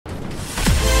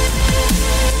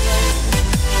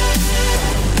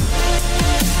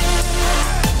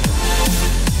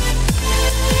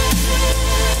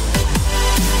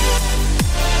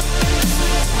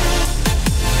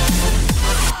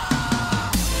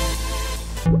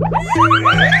Hey,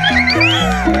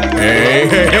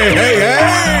 hey, hey, hey,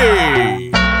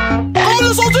 hey!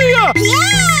 Hola, Saltilla!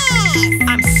 Yes!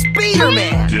 I'm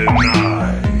SPIDERMAN!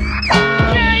 Denied.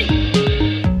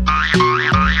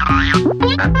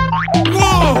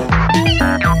 Whoa!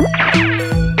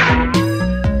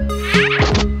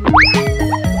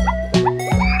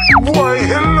 Why,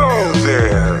 hello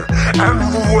there, and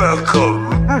welcome.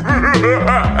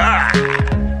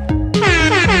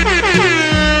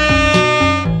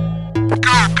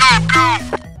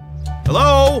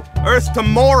 Hello? Earth to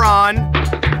moron.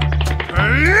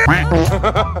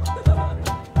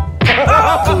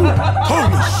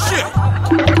 Holy shit!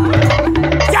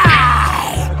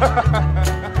 Die!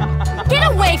 Get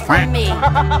away from me!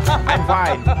 I'm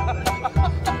fine.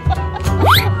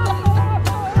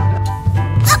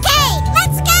 Okay,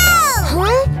 let's go!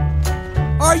 Huh?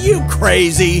 Are you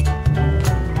crazy?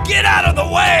 Get out of the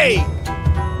way!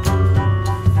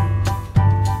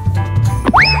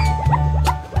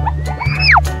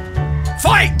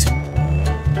 Fight!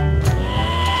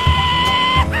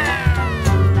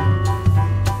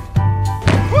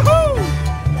 Woohoo!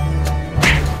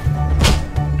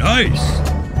 Nice!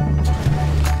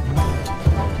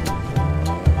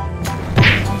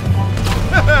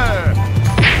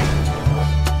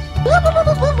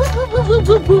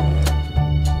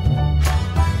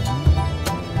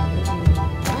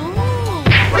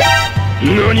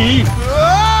 NANI?!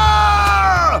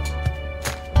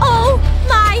 Oh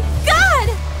my God!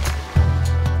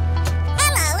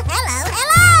 Hello, hello,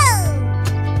 hello!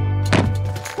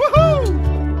 Woohoo!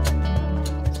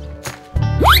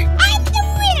 I'm the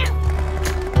winner!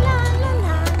 La la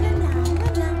la la la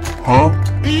la. Huh?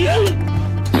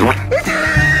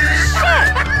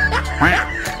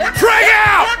 Drag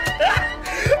out!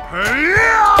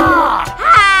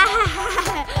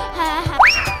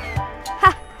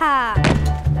 Ha ha!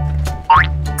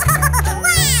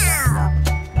 Wow!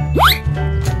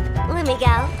 Let me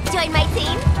go. Join my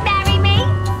team. Marry me.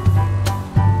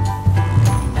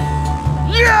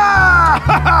 Yeah!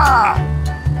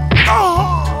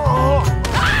 Oh!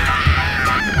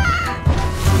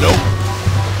 Nope.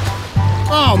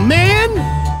 Oh, man!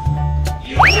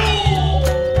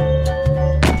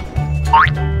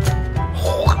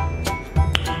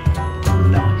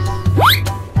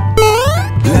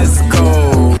 Let's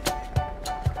go!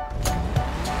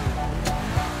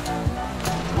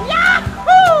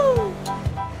 Yahoo!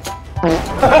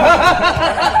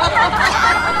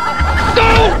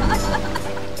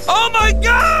 Oh my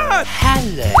God!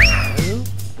 Hello!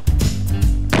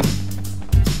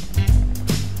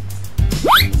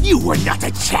 You were not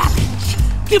a challenge.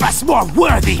 Give us more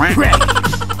worthy prey.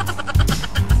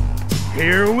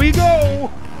 Here we go.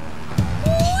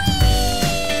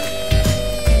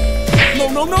 No,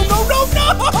 no, no, no, no, no!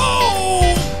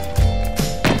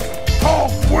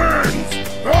 Hulk wins!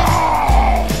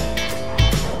 Ah!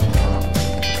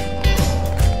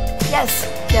 Yes,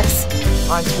 yes,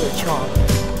 onto a charm.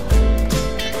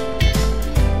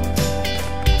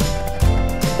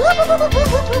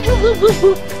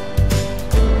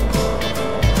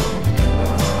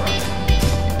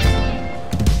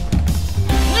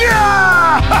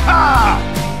 Yeah!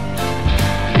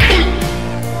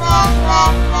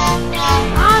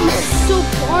 It's so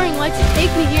boring. Why'd you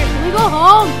take me here? Can we go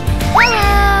home?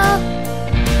 Hello!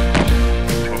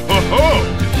 Ho-ho-ho!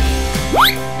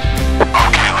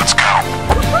 Okay, let's go.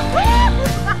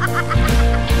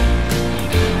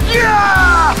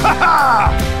 Yeah!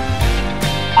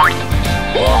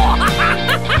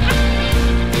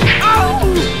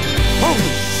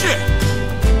 Holy shit!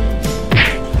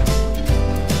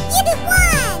 You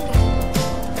won!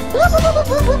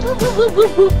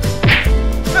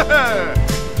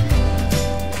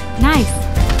 Nice.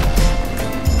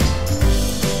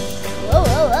 Whoa,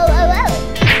 whoa, whoa, whoa, whoa!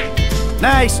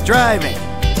 Nice driving.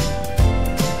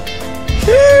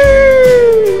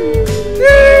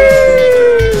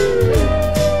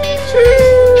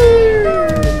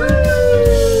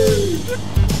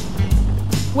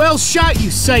 Well shot, you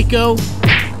psycho.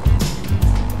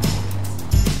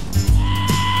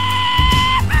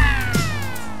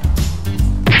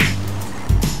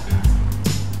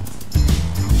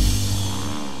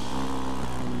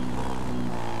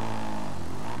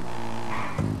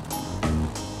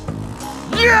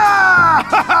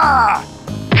 Yeah!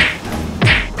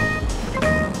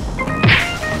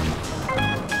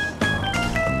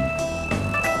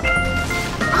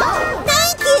 Oh,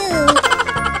 thank you!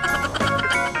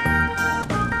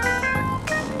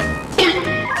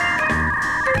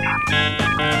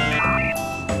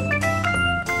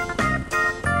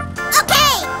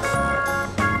 Okay!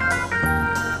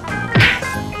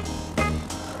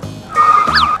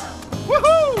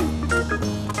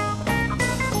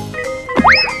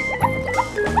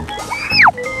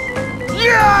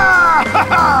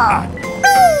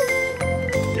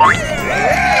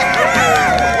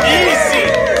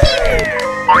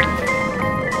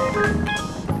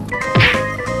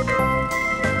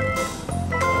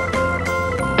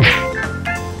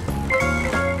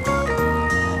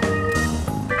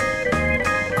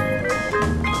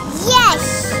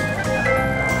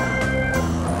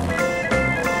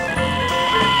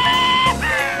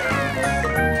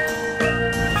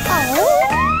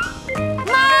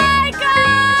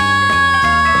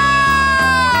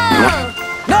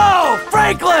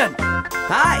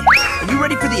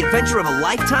 the adventure of a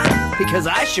lifetime? Because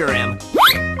I sure am.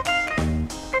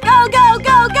 Go, go,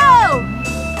 go, go!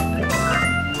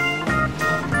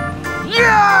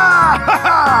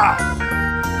 Yeah!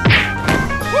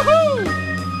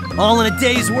 Woohoo! All in a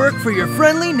day's work for your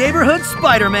friendly neighborhood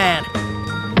Spider-Man.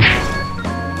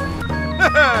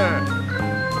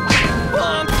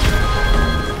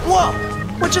 Whoa!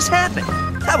 What just happened?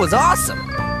 That was awesome!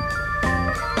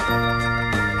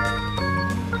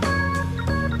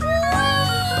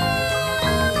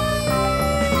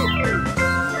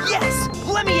 Yes!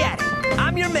 Let me at it!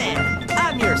 I'm your man!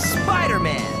 I'm your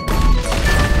Spider-Man!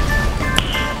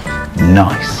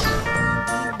 Nice.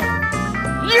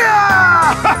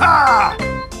 Yeah!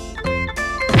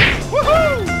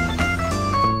 Woohoo!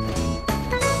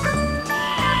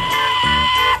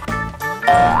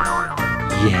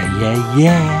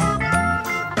 Yeah.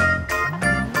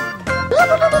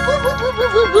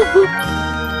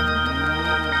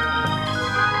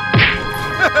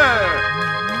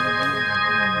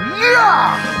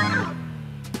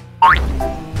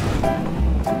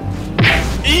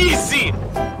 Easy!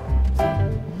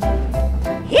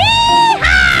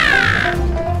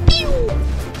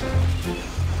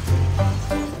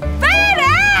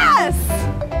 Badass!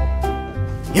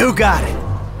 You got it!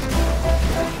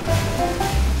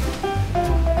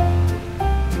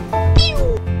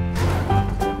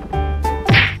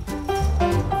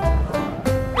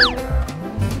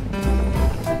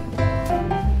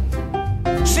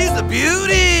 She's a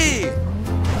beauty!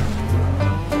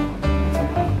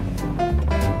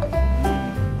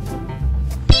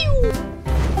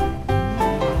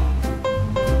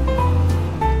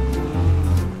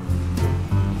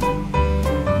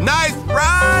 Nice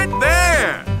ride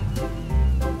there!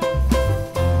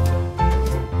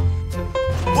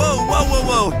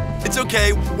 Whoa. It's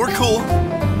okay. We're cool.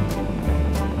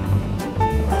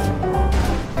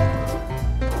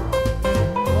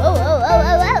 Whoa, whoa, whoa,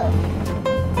 whoa, whoa!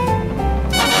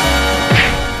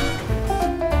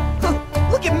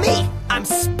 Look at me! I'm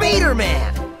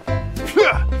Spider-Man!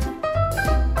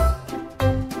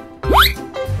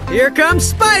 Here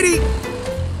comes Spidey!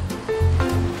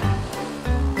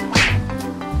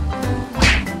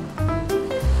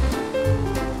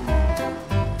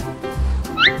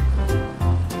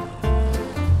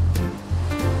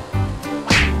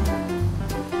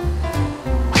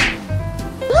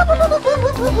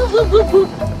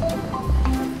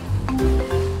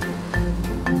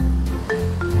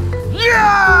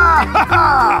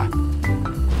 Yeah!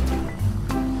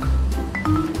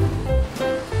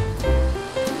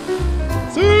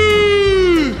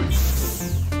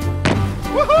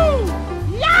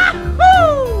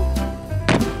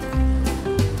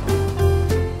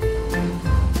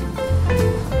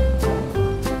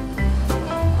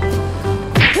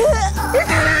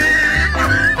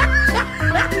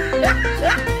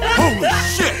 Holy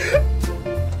shit!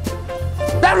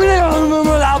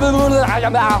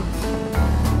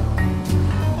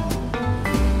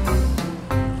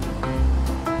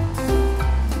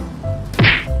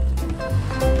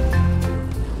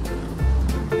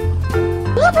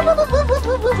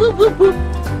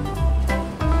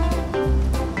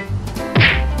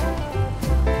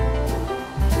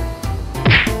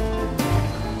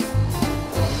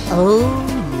 Oh,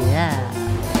 yeah.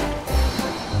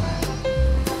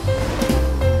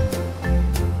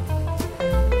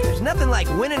 There's nothing like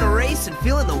winning a race and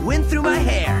feeling the wind through my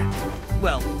hair.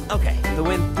 Well, okay, the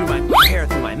wind through my hair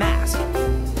through my mask.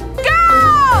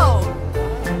 Go!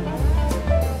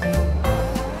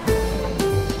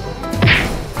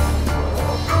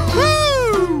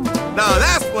 Woo! Now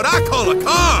that's what I call a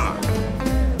car!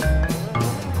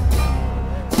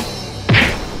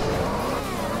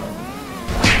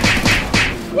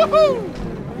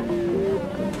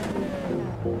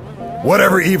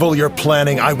 Whatever evil you're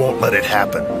planning, I won't let it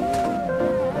happen.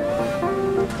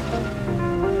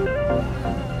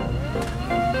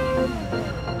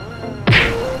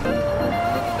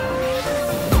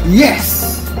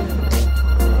 Yes!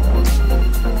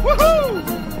 Woohoo!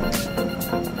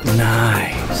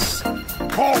 Nice.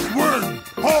 Hulk wins!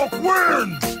 Hulk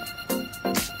wins!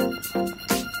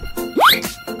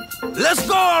 Let's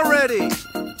go already!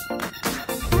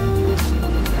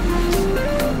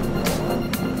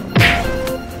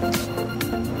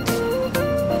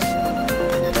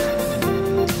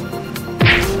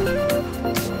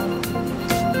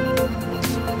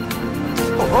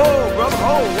 Oh, brother.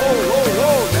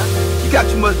 Whoa. Now, you got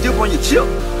too much dip on your chip.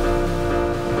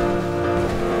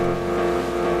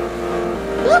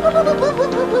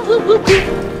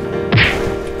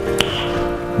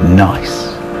 Nice.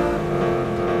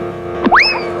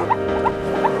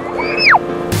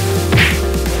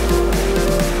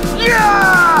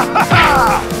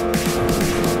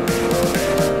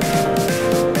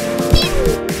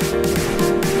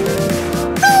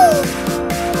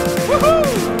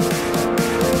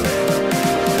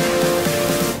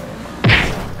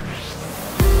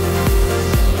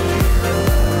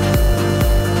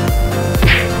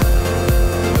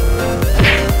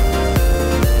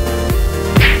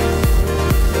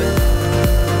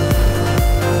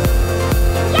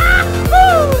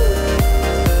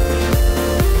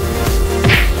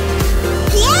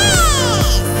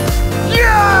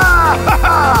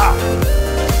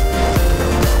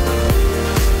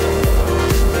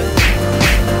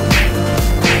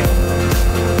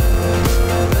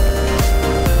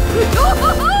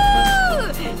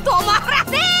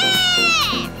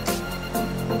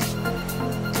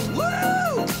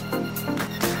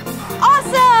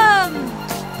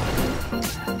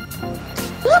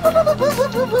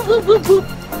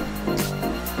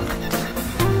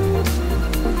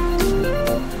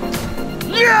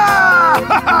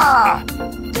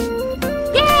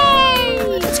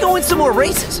 Yay! Let's go win some more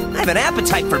races. I have an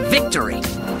appetite for victory.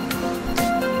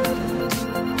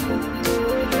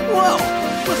 Whoa!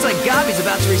 Looks like Gabi's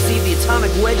about to receive the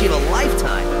atomic wedgie of a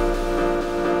lifetime.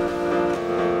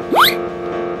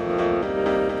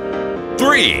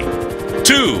 3,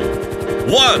 2,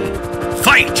 1,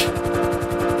 fight!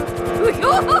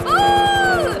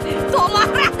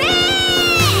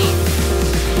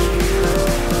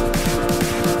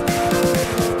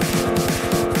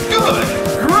 Good!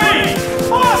 Great!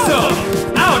 Awesome!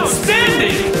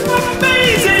 Outstanding!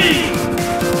 Amazing!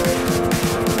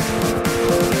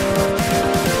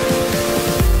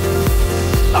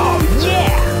 Oh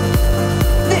yeah!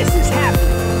 This is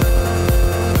happening!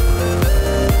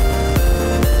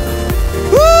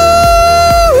 Woo!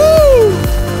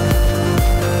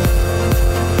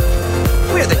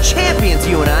 We're the champions,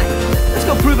 you and I. Let's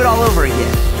go prove it all over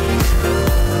again.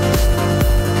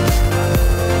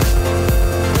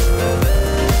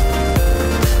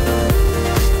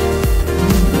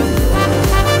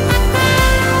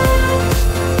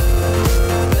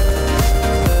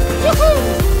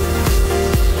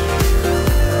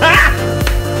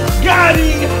 Got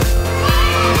him!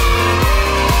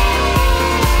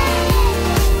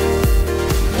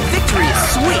 Victory is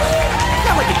sweet.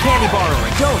 Not like a candy bar or a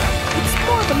donut. It's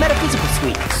more of a metaphysical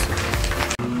sweetness.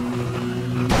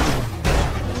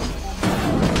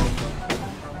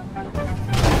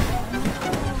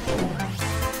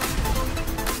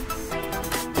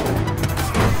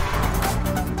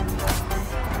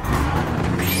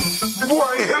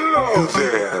 Why, hello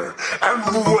there, and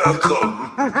welcome.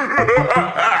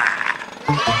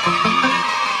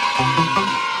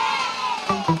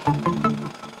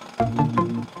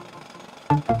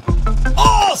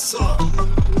 Awesome!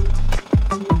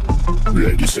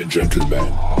 Ladies and gentlemen,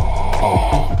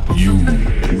 are you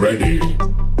ready?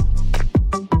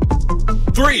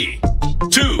 3,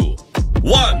 2,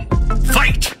 1,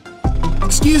 fight!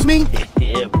 Excuse me?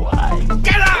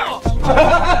 Get out!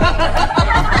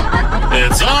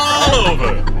 It's all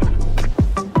over!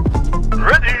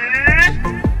 Ready?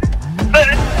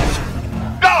 Let's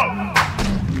go!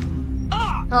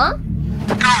 Huh?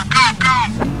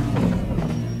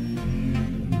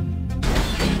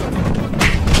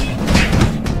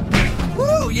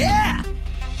 Woo, yeah!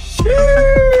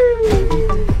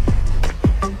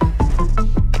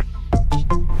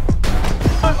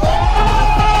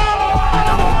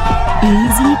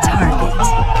 Easy target.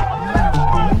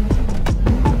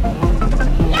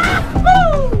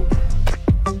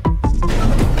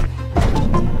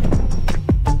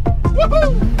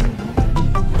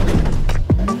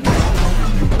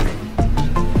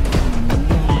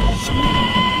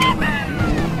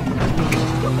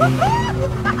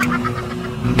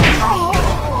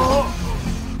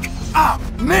 Ah,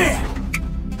 man!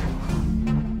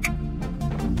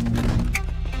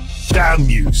 Damn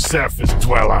you, surface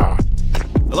dweller!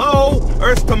 Hello?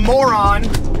 Earth to moron.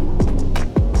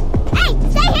 Hey,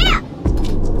 stay here!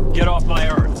 Get off my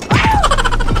Earth.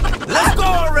 Let's go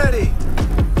already!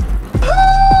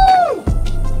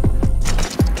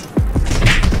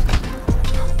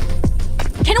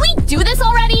 Can we do this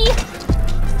already?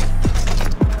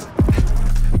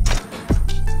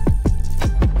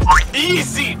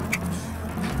 Easy!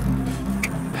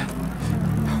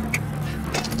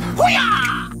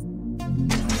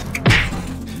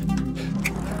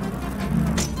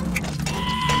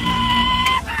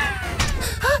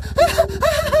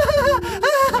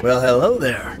 Well, hello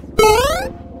there.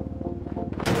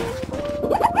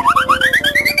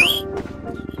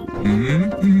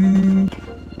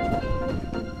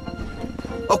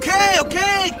 Okay,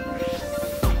 okay!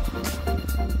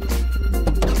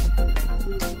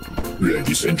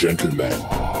 Ladies and gentlemen,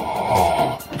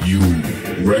 are you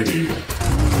ready?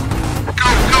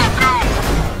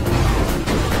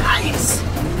 Nice!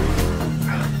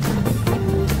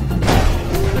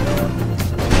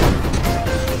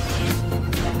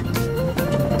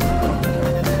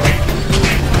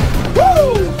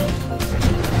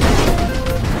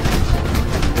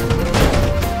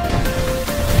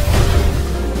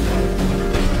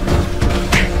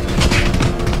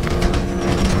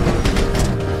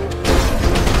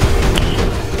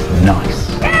 Nice.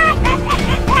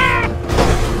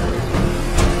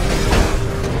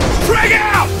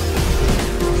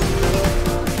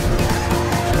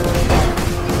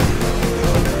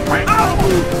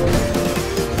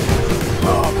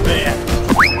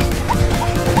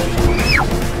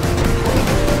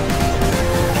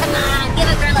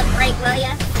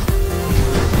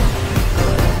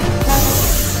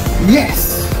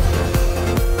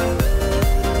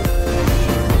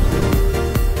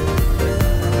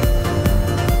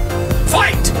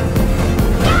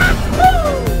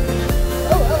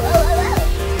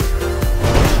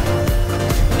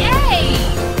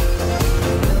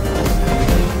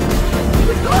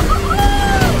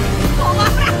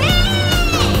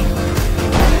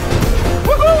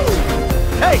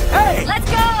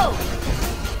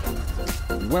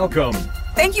 welcome.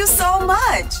 Thank you so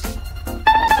much.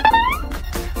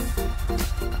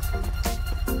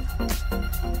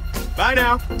 Bye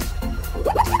now.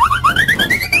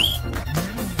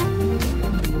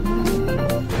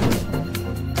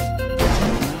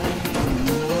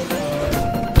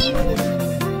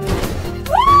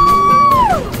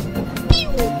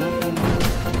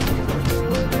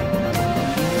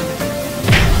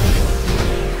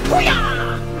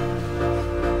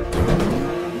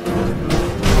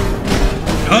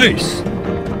 Nice.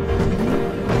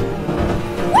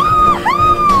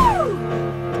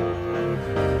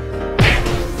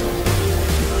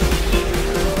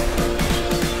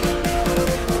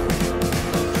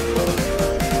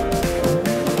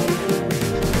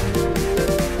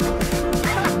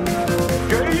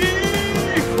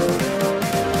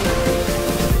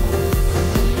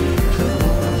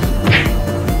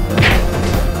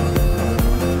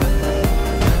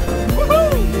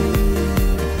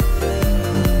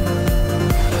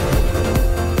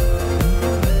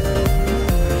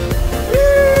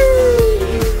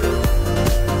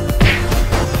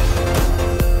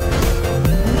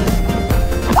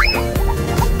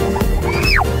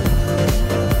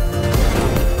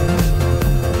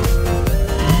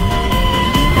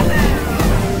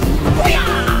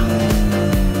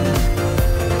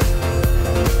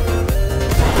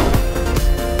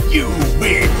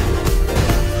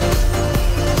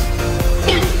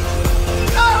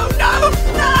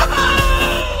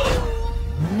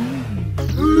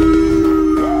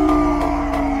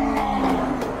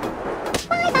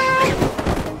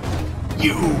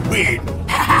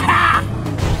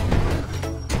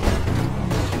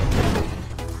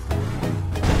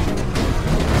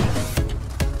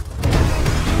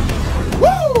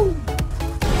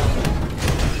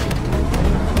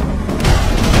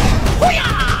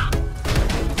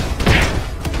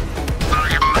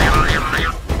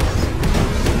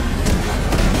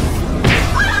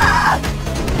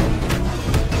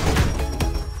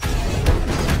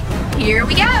 Here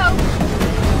we go.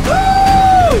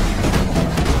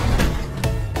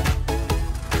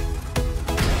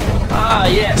 Ah,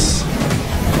 yes.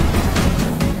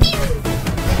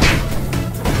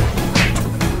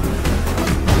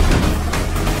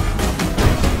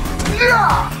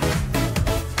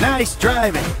 Nice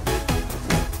driving.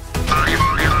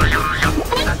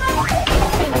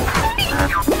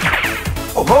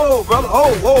 Oh, ho, brother.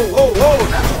 Oh, whoa, whoa, whoa.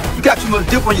 Now, you got too much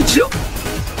dip on your chip.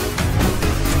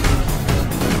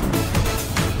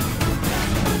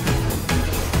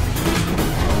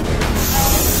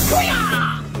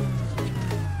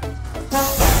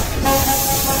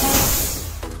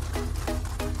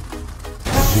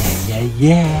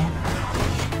 Yeah.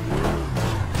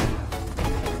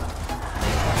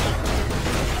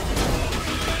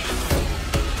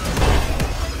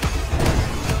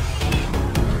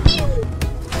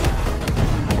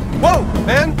 Whoa,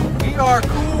 man. We are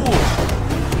cool.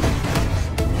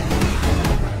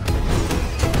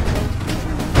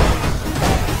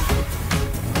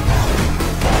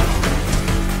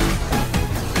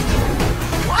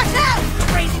 Watch out,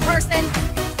 crazy person!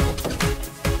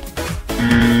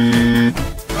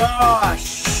 Oh,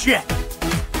 shit.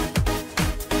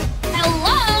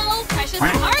 Hello, precious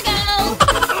cargo.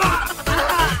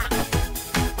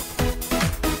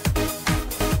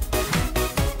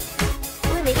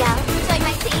 Here we go. Enjoy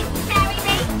my seat. Carry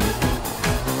me.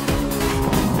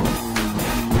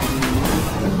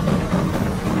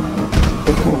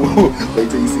 Wait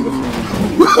till you see the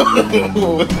no.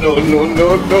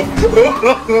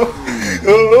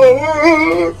 Hello.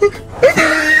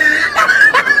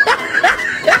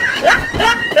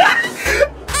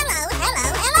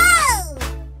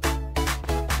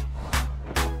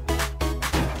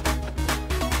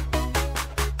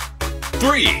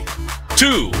 3,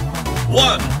 2,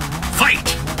 1, fight!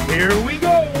 Here we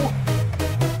go.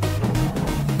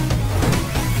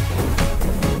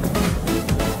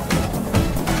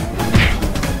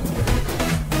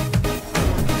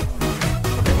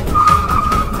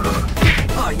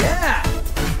 Oh, yeah.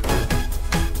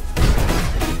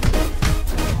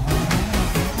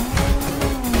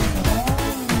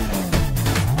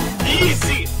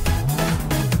 Easy!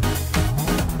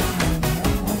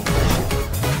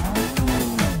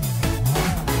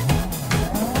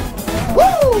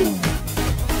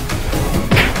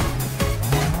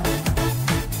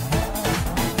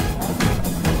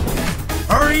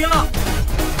 Hurry up.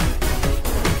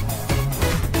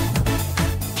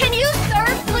 Can you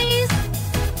serve, please?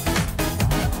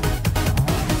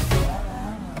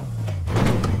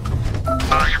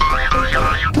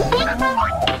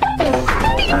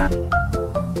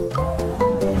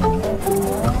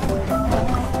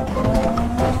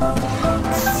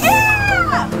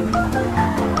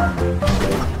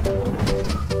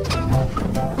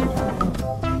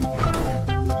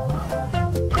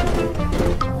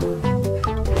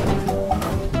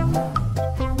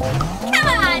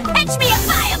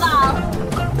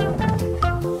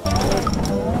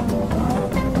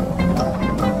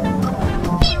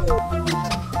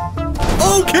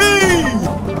 Okay!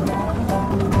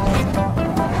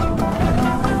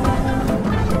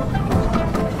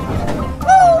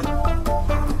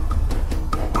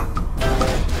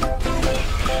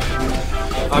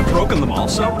 I've broken them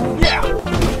also? Yeah!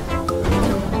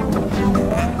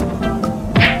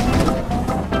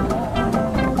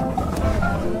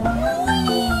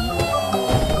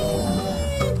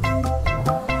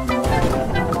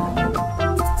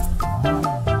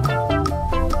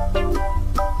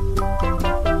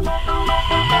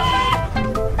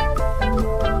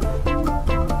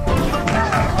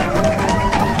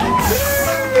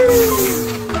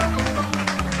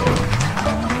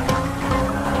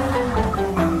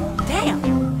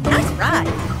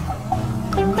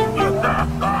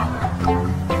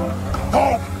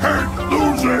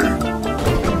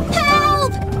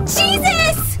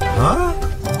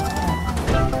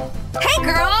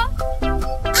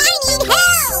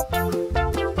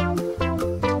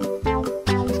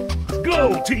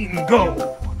 Team,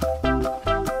 go!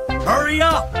 Hurry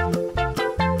up!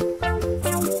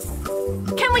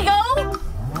 Can we go?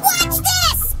 Watch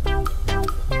this!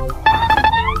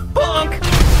 Bonk!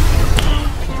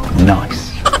 Nice.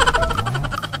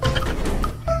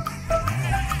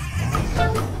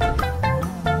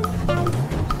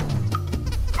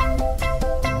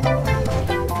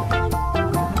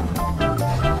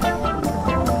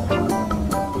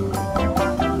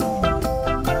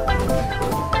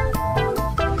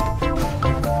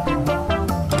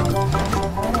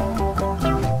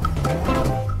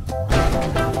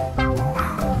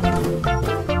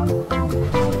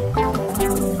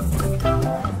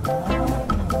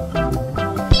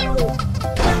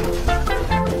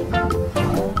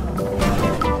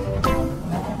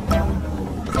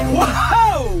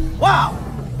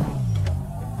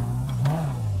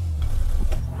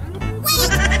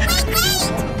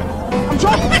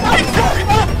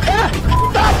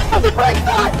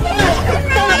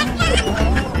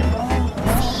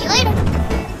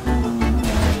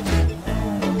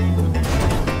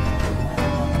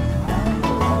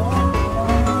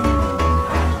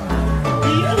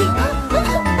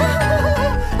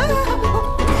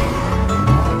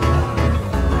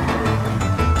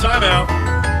 Time out.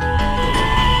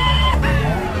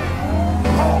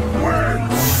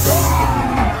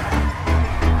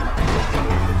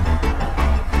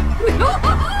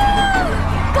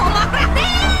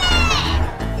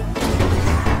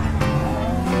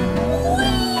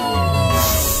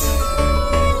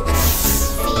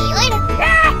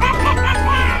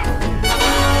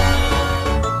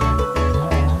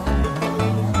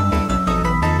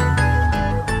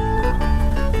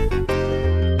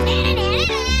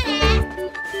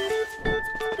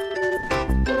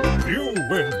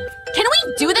 Can we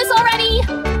do this already?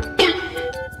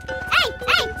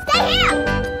 Hey, stay here!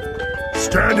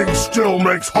 Standing still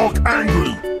makes Hulk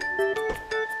angry.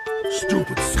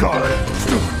 Stupid sky,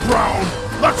 stupid ground.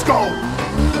 Let's go!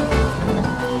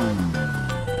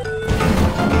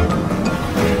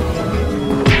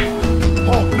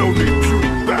 Hulk no need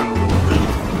puny battle.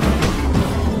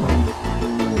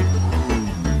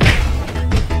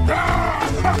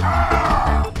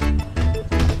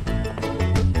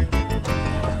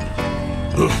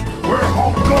 Where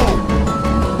Hulk go?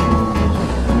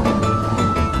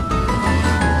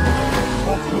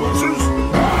 Hulk loses?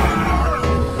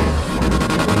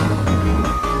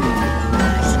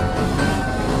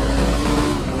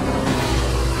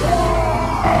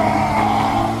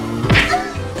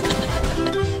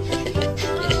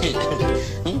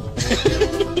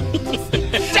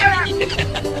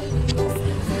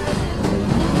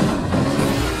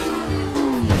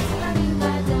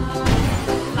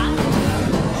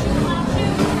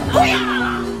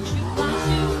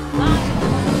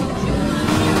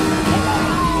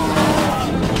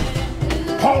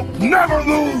 Hulk never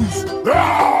lose!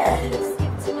 Ah!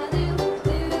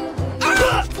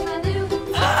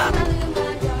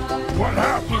 What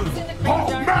happened? Hulk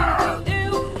mad!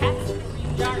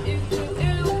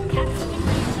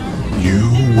 You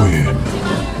win.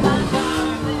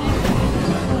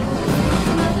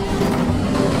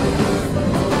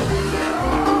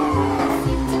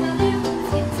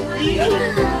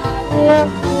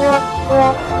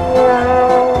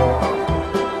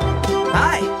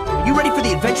 Hi, you ready for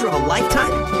the adventure of a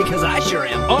lifetime? Because I sure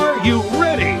am. Are you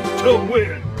ready to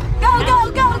win? Go,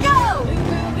 go, go, go!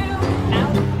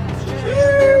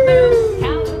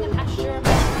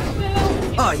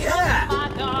 Oh yeah!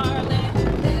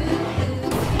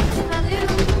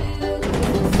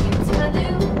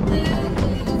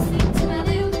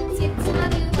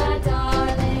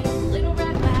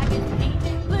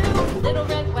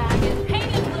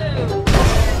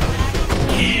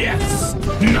 Yes!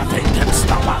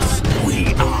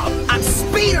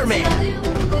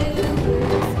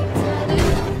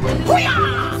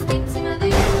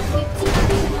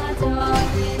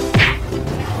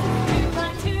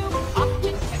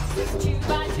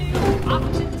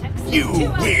 You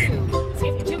win!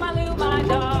 Skip to my loo, my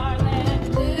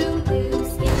darling. Loo, loo,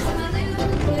 skip to my loo.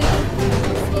 Loo,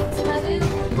 loo, skip to my loo.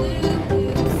 Loo,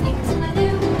 loo, skip to my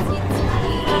loo. Skip to my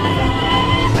loo, my darling.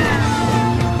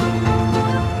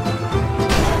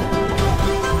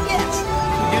 Yes!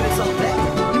 You do this all day.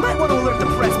 You might want to alert the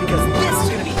press because this is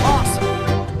going to be awesome.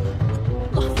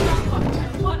 Lost my partner,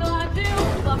 what'll I do?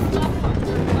 Lost my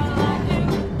partner, what'll I do?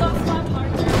 Lost my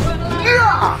partner, what'll I do?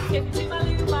 Skip to my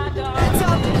loo, my darling. It's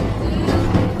up.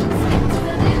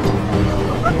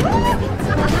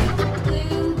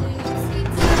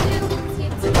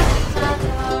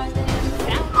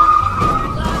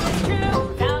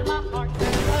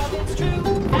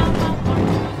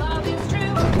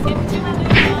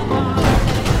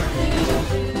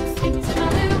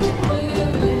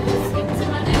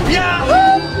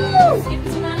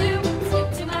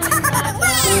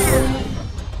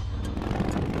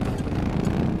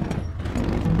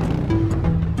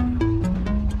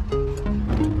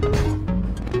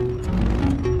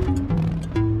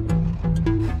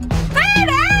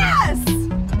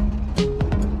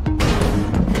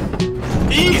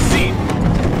 Easy!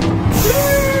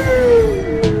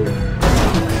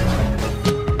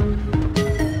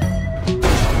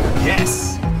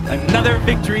 Yes! Another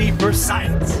victory for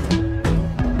science!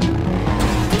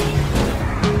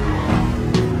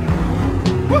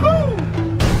 Woohoo!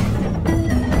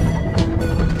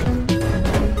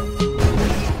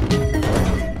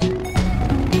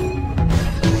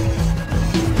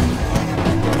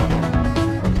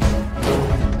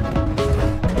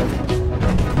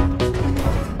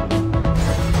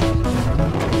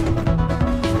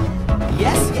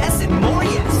 Yes, yes, and more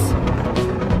yes.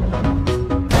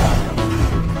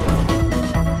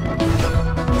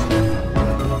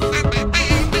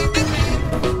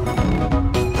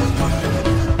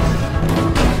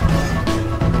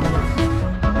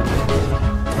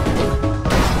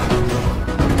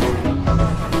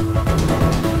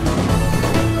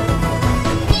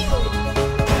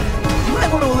 You might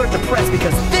want to alert the press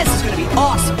because this is going to be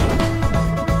awesome.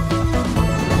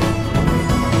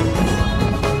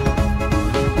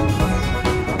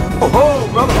 Oh, ho,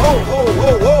 brother. Oh, oh,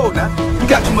 oh, oh. Now, you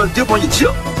got too much dip on your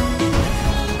chip.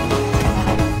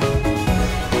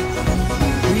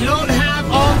 We don't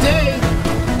have all day!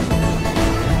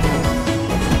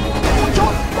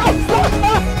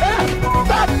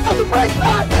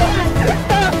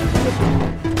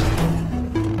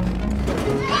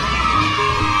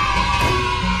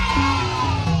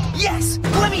 Yes,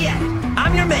 let me at it.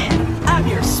 I'm your man. I'm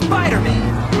your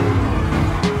Spider-Man.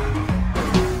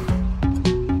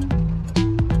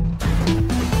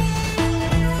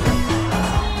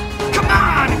 Come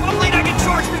on! If I'm late, I can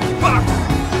charge $50.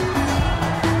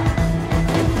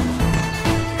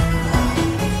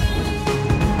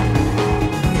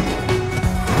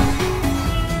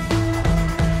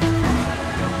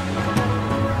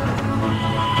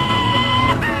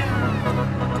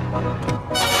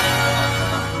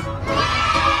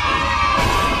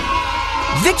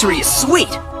 Victory is sweet.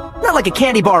 Not like a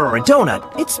candy bar or a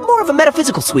donut. It's more of a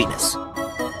metaphysical sweetness.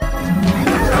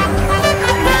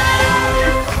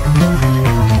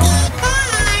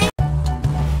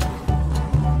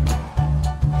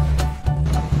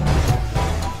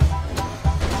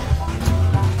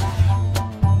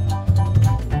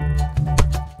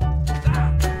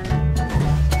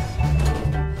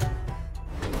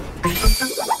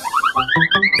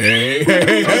 Hey, hey,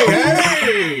 hey, hey,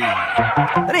 hey!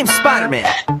 The name's Spider-Man.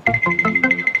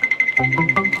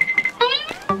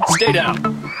 Stay down.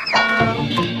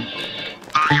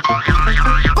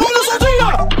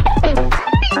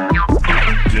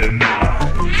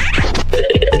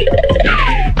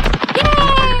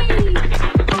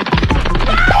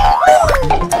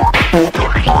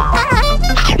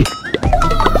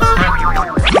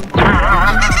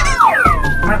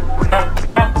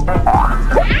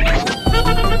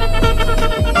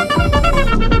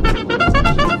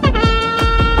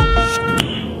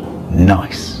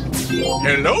 Nice.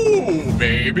 Hello,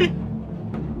 baby.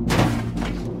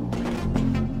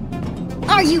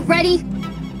 Are you ready?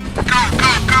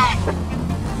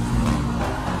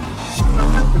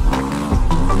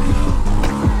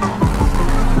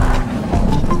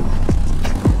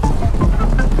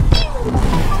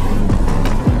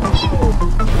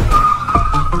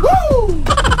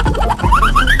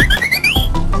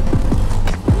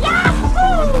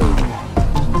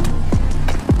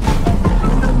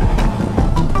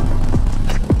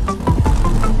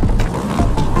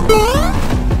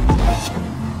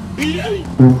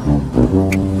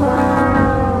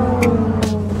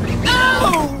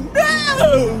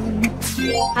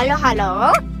 Hello,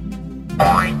 hello.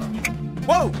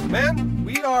 Whoa, man,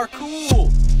 we are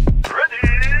cool. Ready,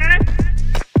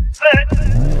 set,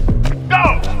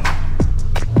 go!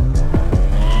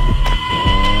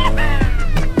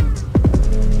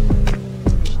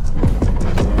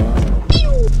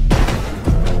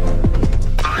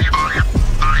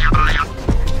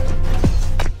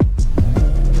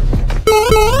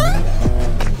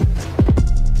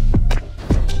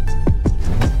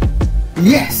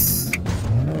 Yes!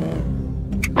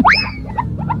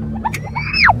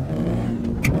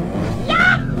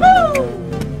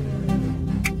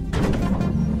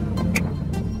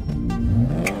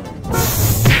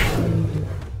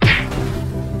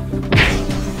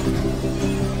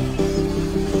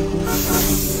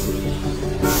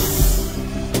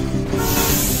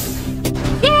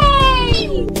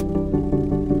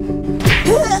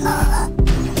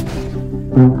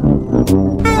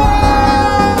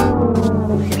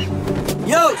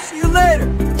 Yo, see you later.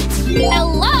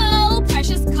 Hello,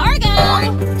 precious cargo.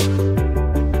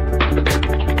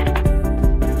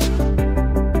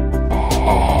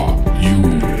 Are you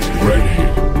ready?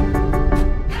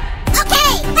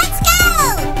 Okay, let's go.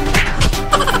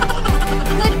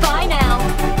 Goodbye now.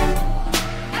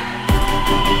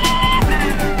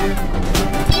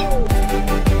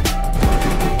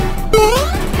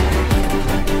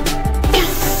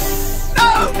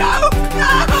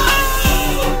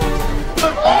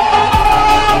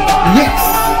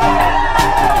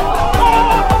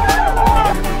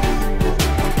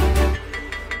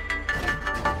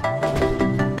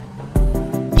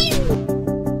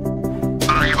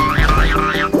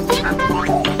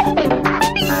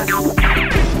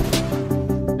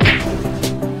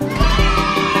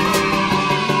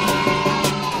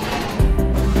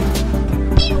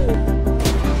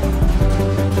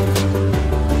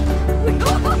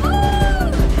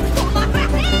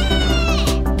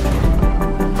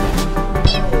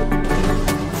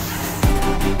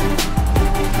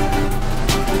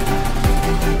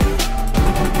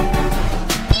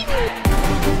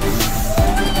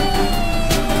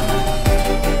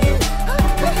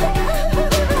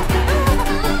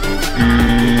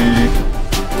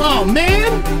 Oh,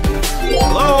 man!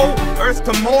 Hello, Earth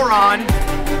to moron.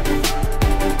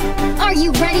 Are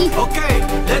you ready? Okay,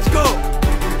 let's go.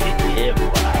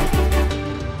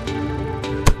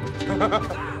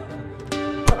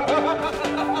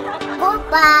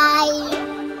 Goodbye.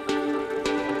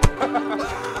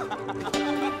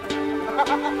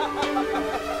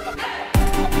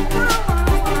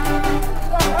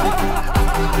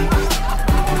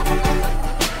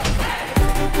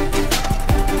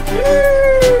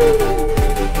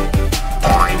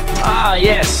 Ah,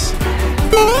 yes.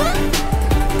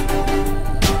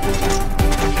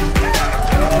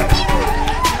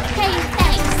 Hey,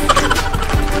 thanks.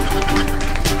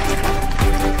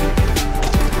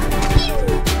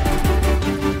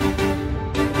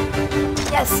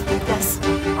 Yes, yes.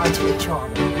 Aren't you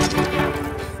charming?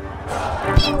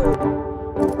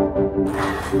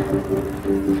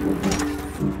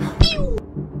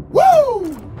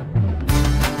 Woo!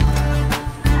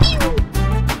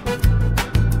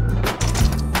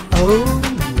 Oh,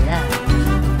 yeah.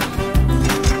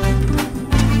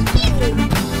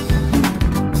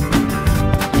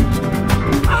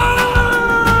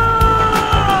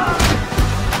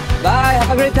 Bye,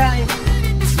 have a great time.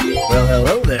 Well,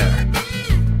 hello there.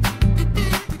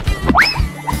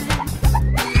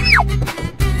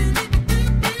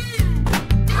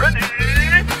 Ready,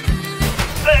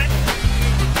 set,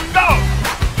 go!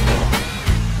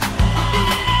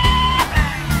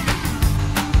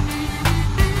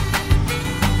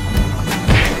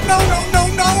 No,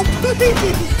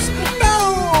 please! No!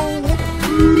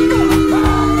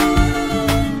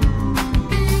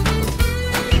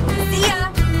 See ya!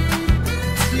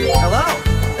 Hello,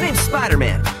 my name's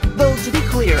Spider-Man. Though, to be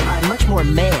clear, I'm much more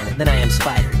man than I am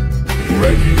spider.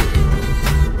 Ready?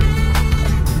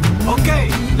 Okay,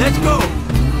 let's go.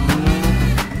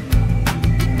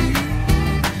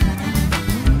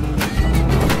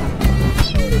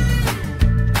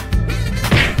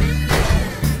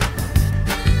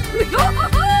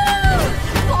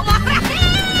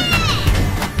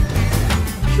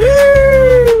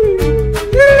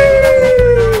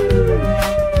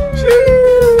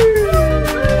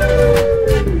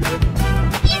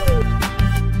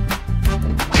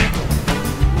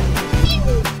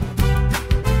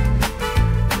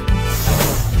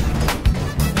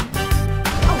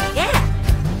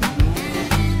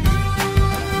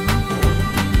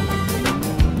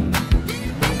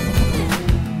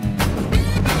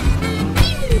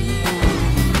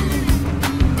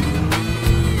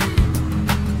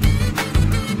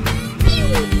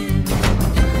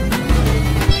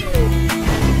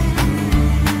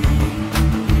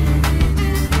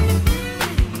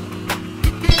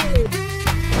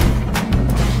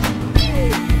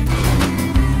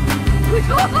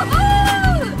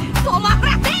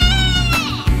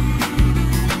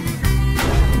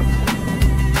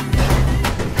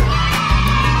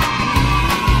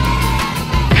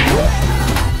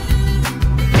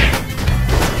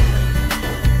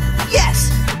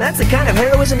 the kind of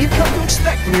heroism you've come to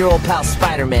expect from your old pal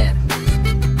Spider-Man.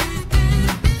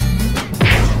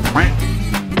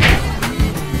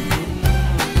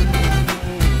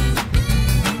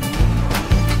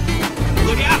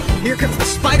 Look out! Here comes the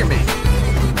Spider-Man!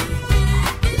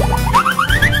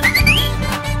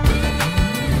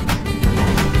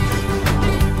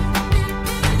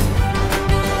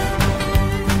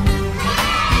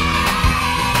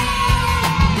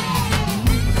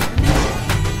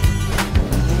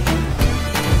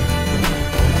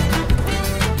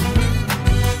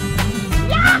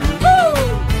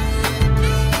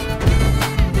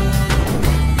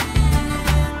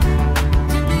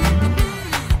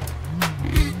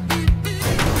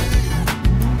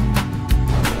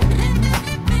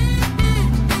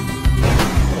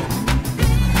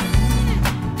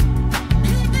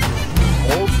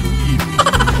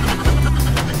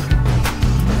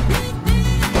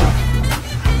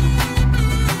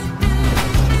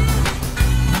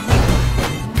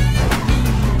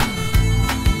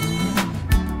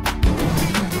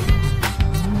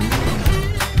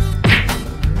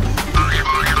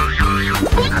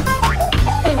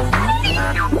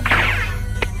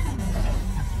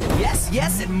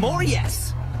 Yes, and more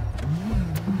yes.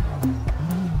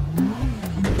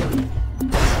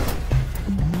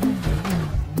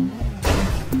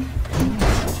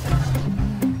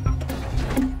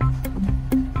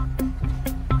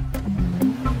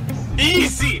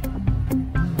 Easy!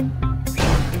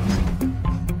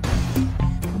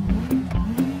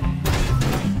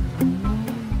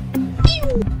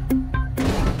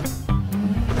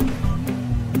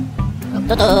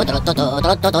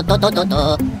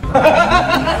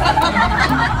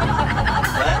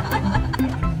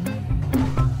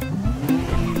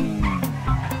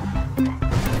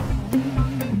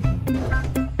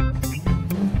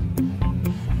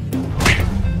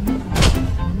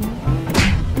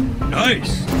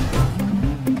 Nice!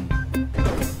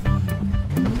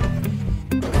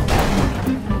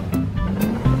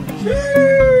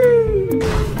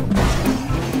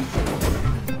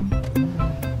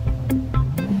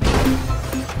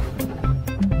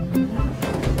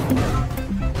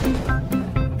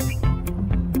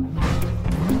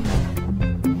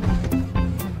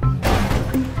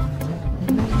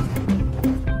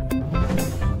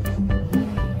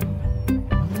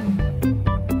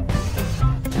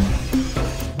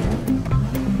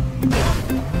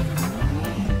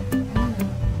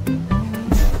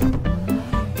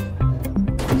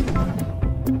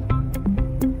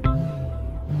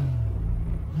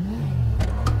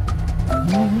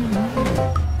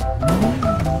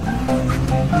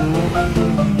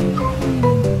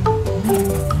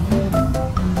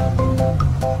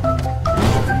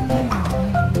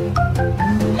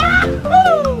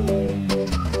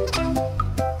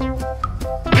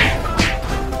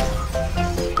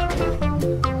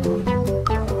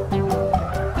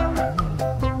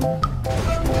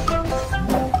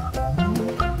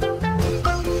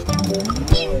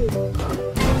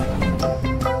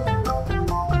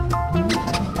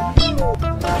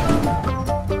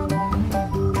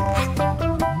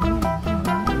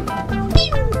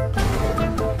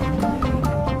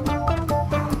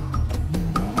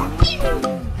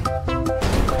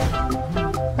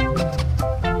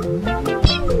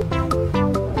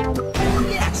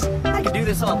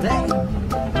 All day.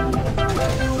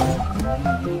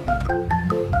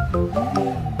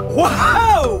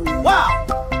 Whoa! Wow!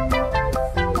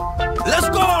 Let's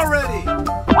go already!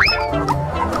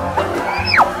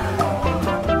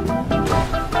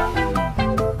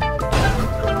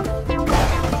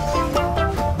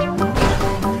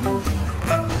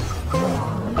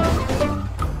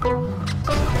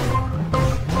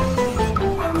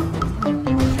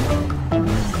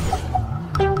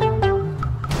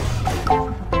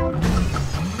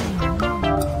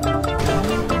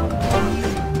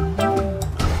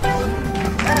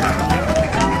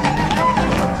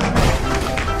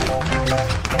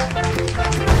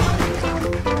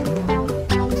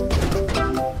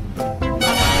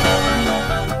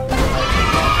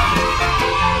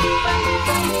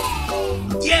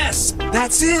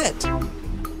 That's it!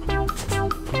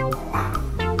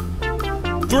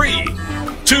 3,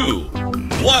 2,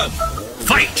 1,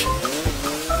 fight!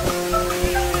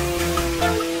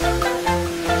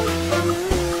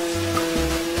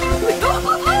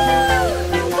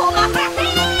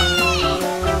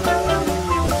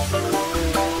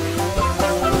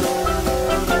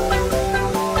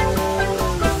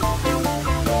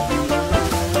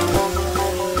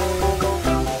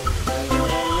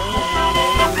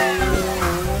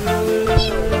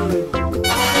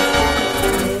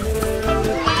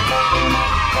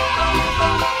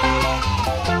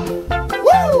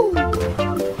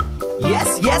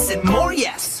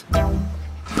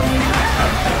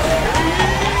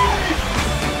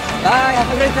 Bye, have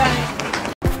a great time.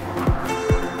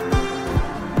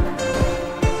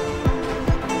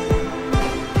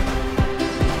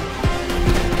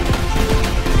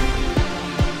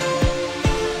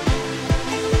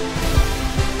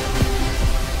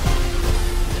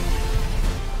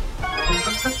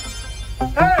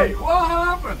 Hey, what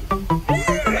happened?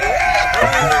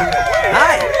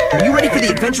 Hi, are you ready for the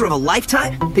adventure of a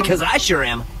lifetime? Because I sure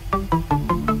am.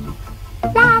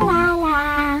 La la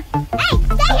la. Hey,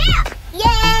 stay here!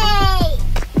 Yay!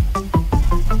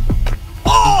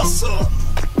 Awesome!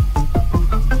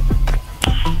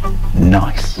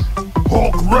 Nice.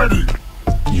 Hawk ready!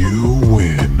 You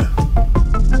win.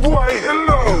 Why,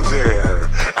 hello there,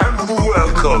 and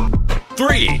welcome!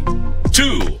 3,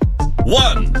 2,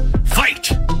 1, fight!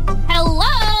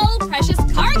 Hello, precious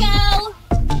cargo!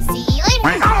 See you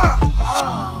later!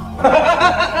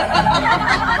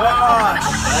 Oh,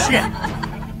 shit!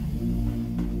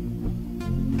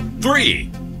 3,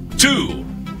 2,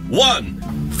 1,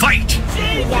 fight!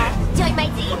 Join my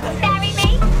team, marry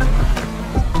me!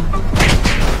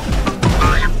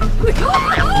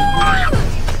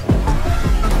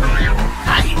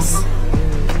 Nice!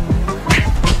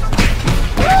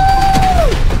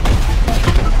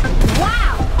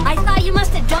 Wow! I thought you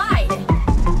must have died!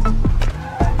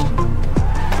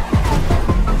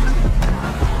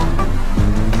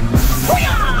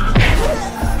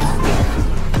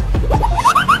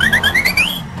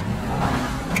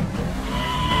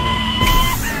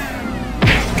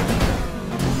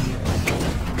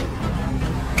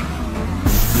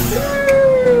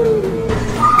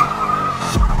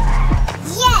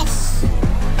 Yes!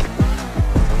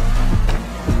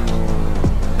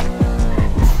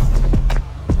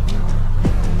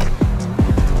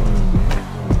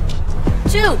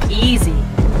 Too easy.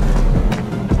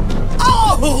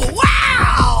 Oh,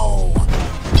 wow!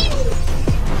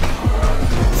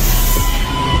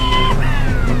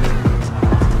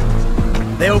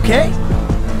 They okay?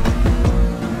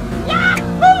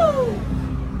 Yahoo!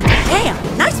 Damn,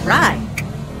 nice ride.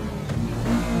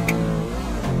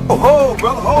 Oh, ho,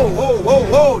 brother, ho, ho, ho,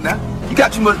 ho. Now, you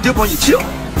got too much dip on your chip.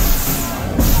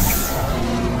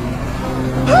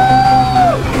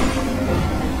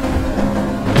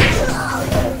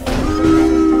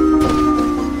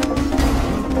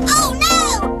 Oh no!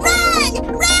 Run!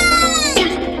 Run!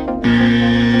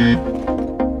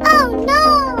 Oh no!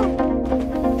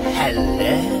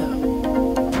 Hello.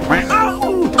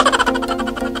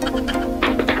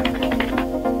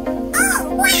 Oh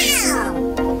wow!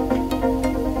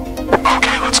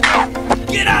 Okay, let's go.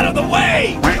 Get out of the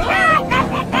way!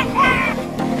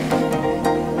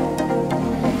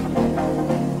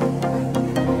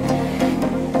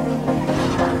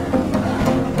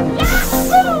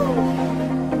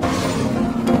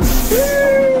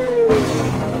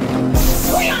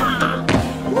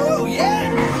 Woo, yeah!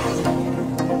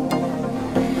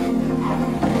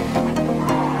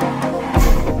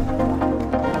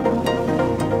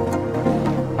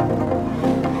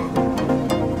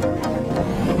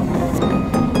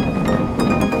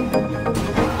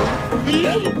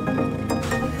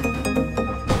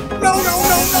 No, no,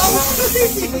 no, no!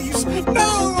 Please! No!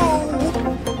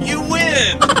 You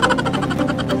win!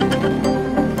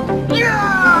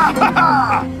 Yeah!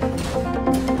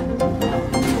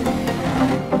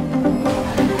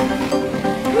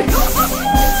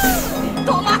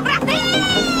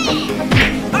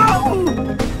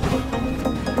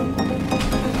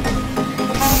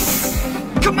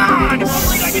 Come on! If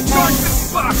only I could charge $50!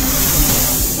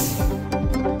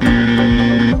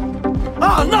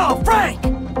 Oh no, Frank!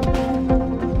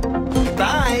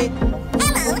 Bye.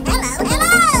 Hello, hello,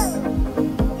 hello!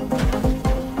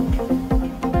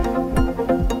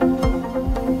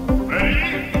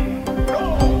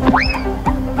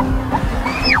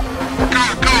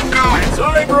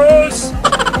 Sorry, Bruce!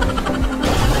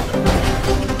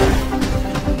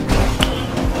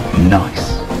 Nice.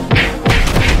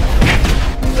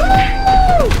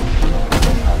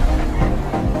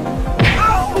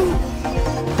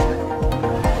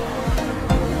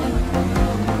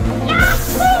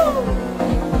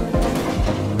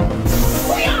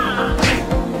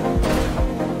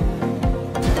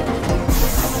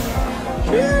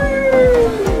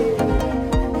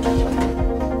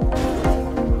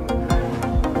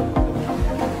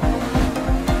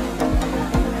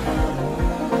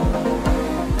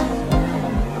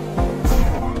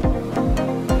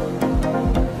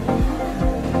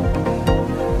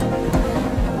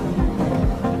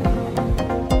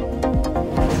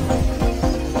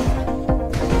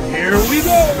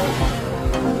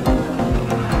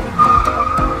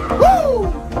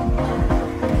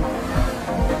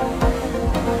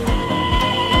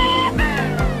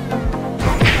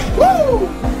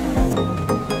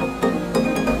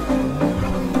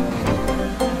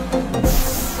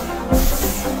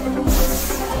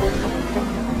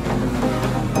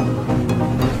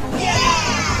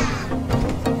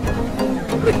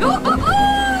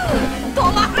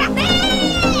 Toma Freddy!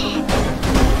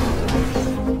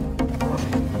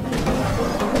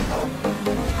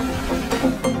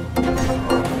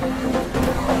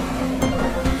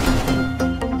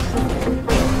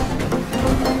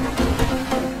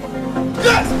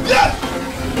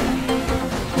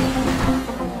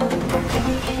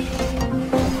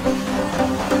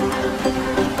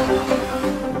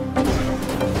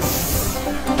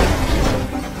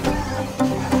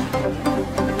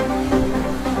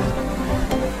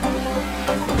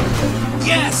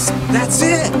 Yes, that's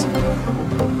it.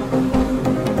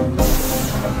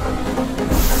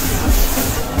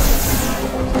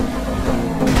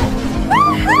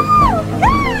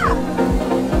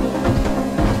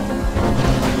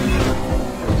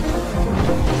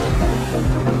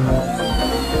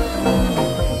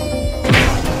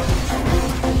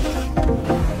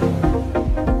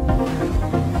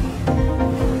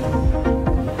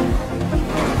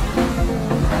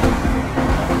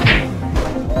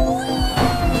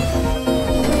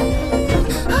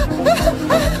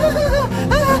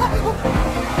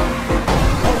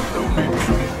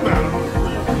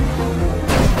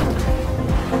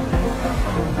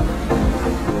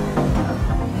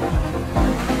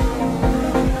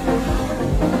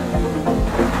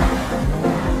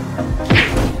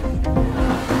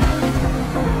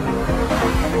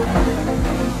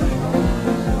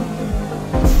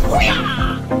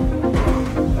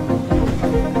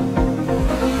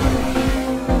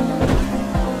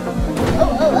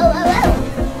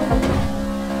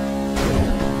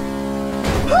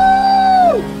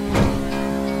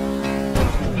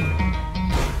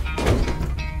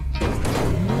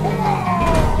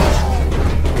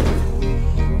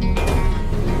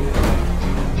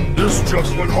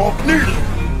 Just what Hulk needed.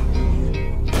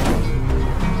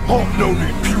 Hulk no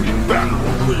need puny battle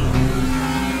with.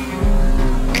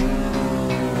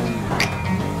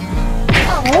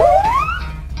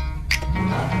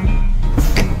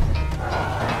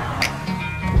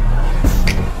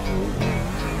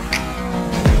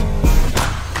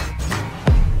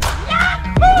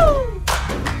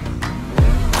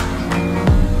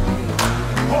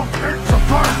 Hulk hates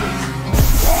surprises.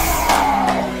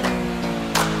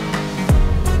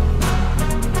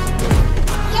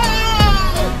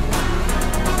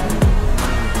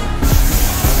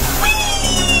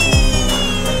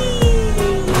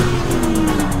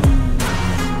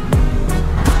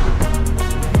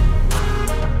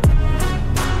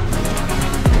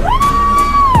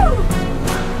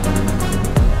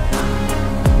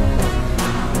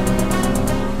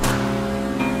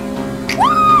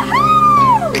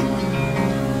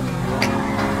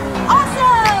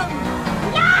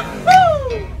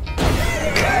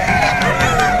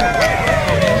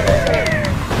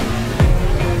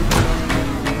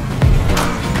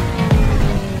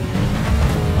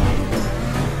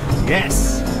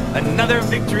 Yes, another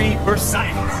victory for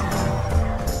science.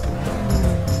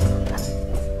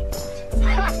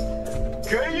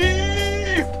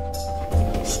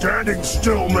 Standing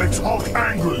still makes Hulk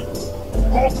angry.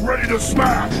 Hulk ready to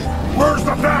smash. Where's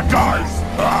the bad guys?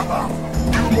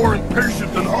 You're more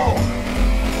impatient than Hulk.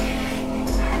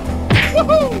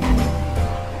 Woohoo!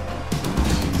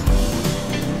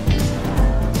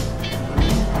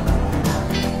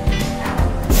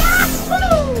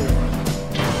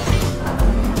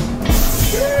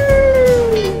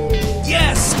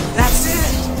 Yes, that's it.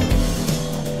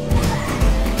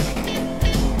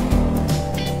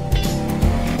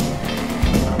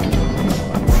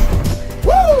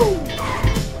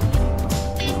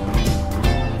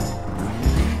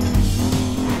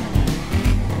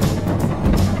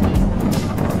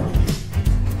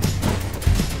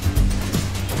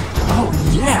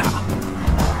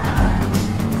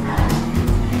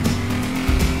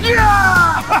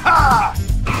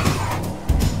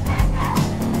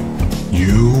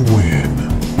 You win.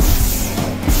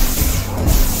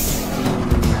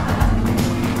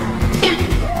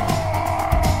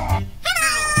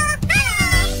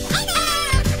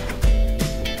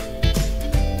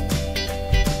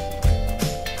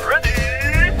 Ready,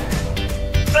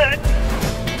 set,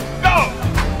 go!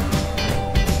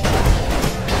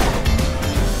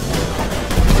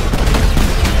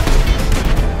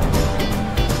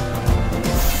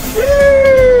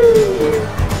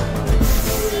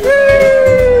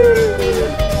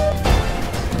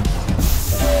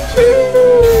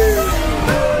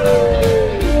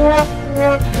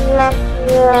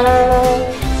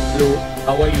 Hello,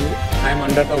 how are you? I am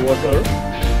under the water.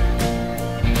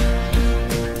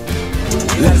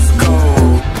 Let's go.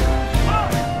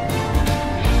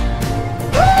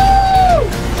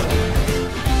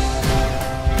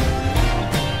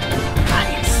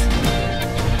 Nice.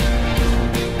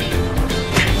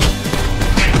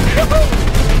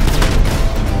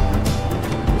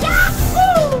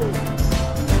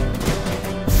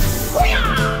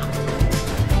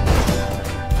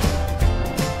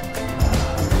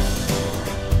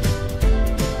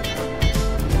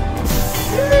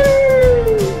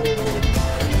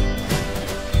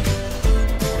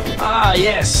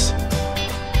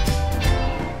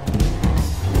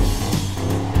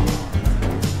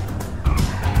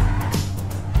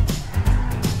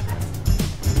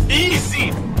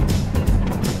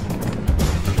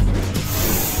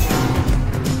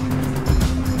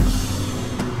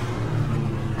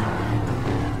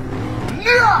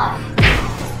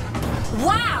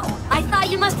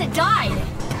 you must have died.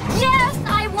 Yes,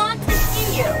 I want to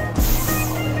see you.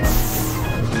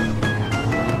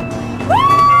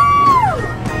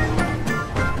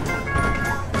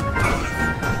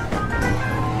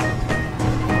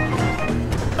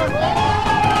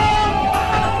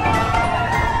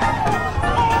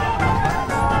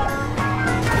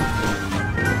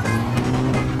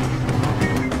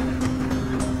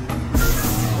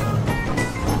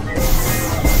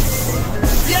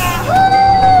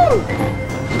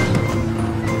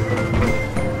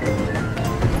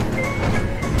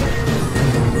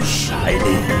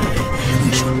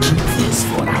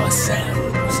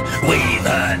 We've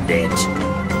earned it.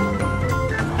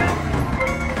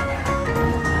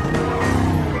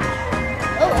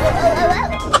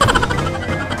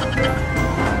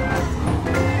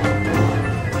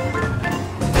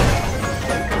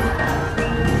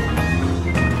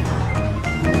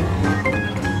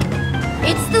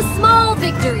 It's the small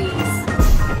victories.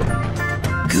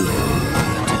 Good.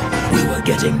 We were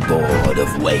getting bored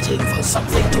of waiting for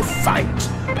something to fight.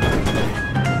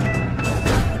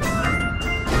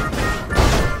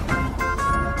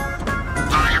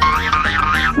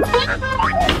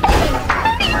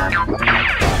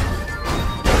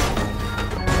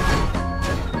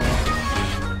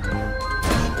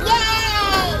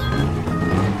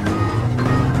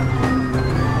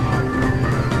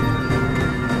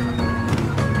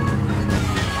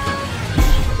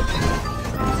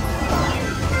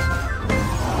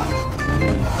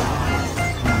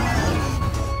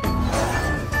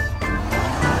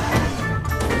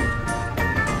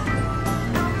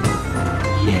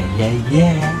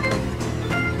 Yeah.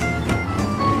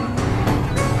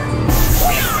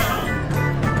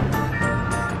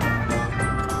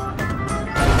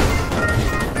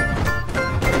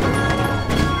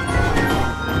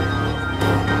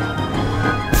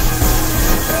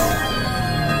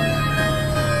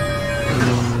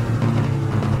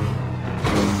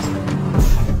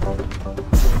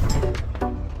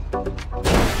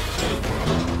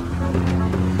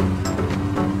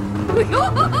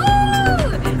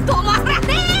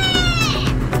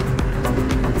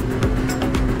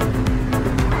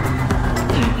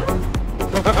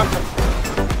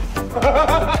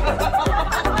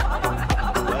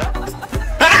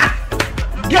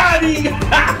 Got him!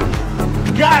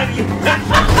 Got him!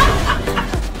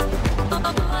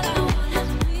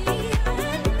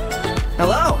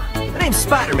 Hello, my name's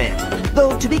Spider-Man.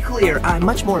 Though, to be clear, I'm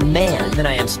much more man than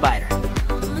I am spider.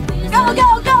 Go,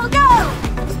 go, go, go!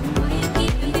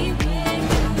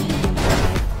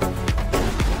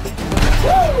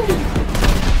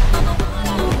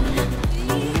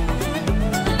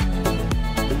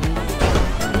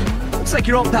 Looks like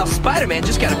your old pal Spider-Man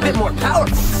just got a bit more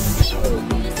powerful.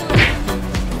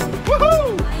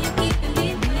 Woohoo!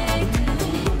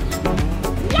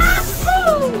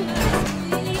 Yahoo!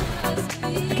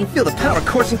 I can feel the power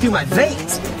coursing through my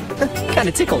veins.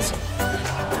 Kinda tickles.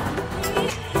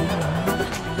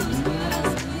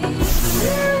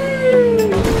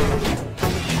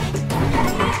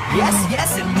 Yes,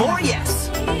 yes, and more yes.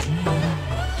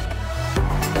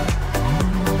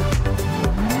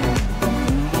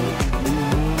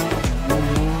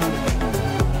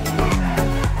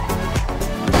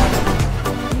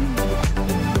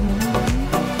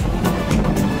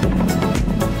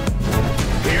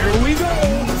 Here we go!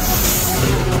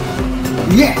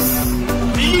 Yes!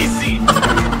 Easy!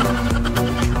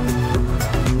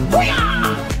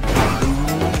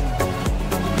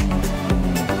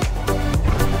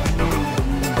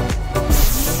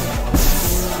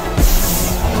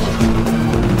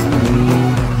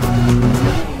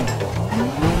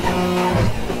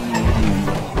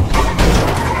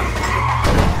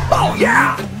 Oh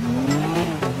yeah!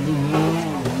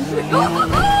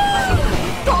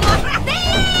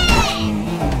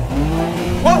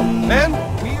 Whoa, man!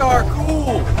 We are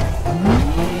cool!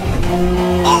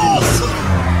 Awesome!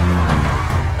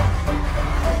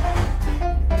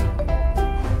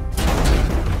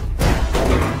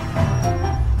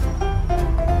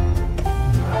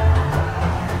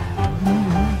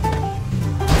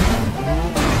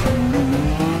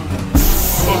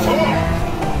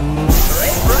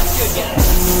 Great work, good guys.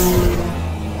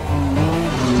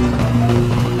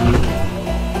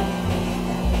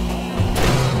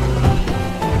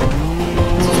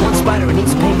 This is one spider who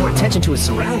needs to pay more attention to his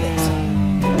surroundings.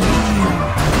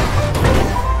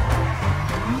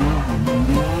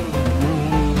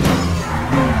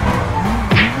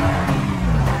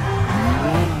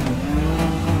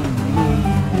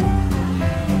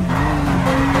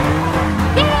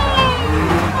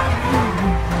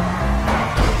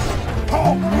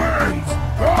 Hulk wins!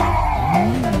 Ah!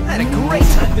 I had a great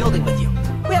time building with you.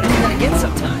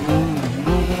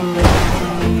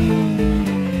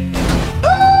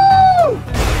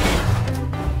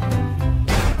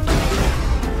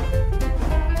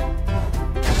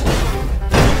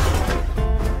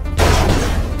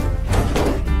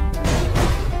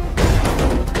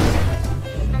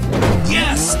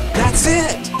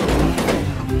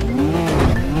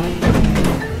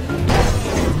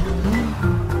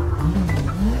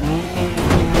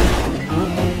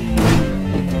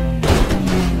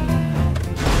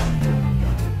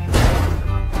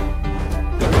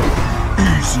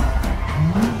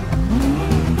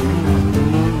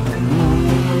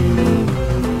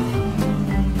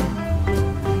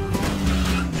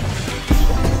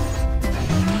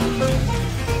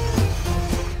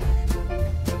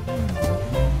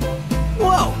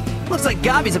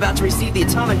 Bobby's about to receive the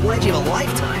atomic wedgie of a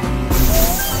lifetime.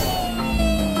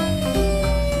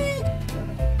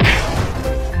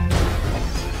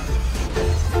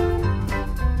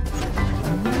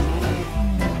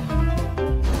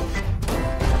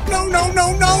 No, no,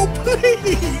 no, no,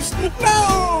 please!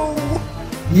 No!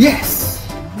 Yes!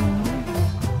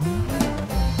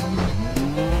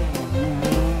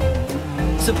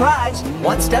 Surprise!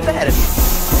 One step ahead of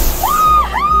you.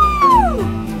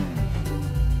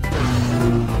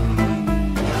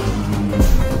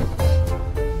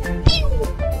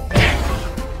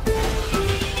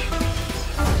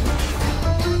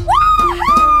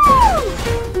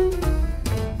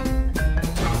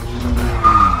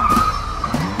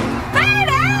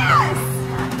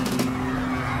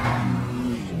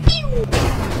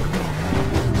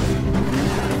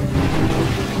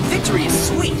 Victory is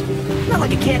sweet. Not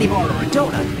like a candy bar or a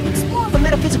donut. It's more of a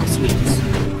metaphysical sweetness.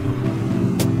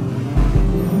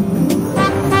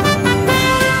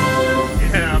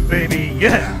 Yeah, baby,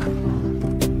 yeah.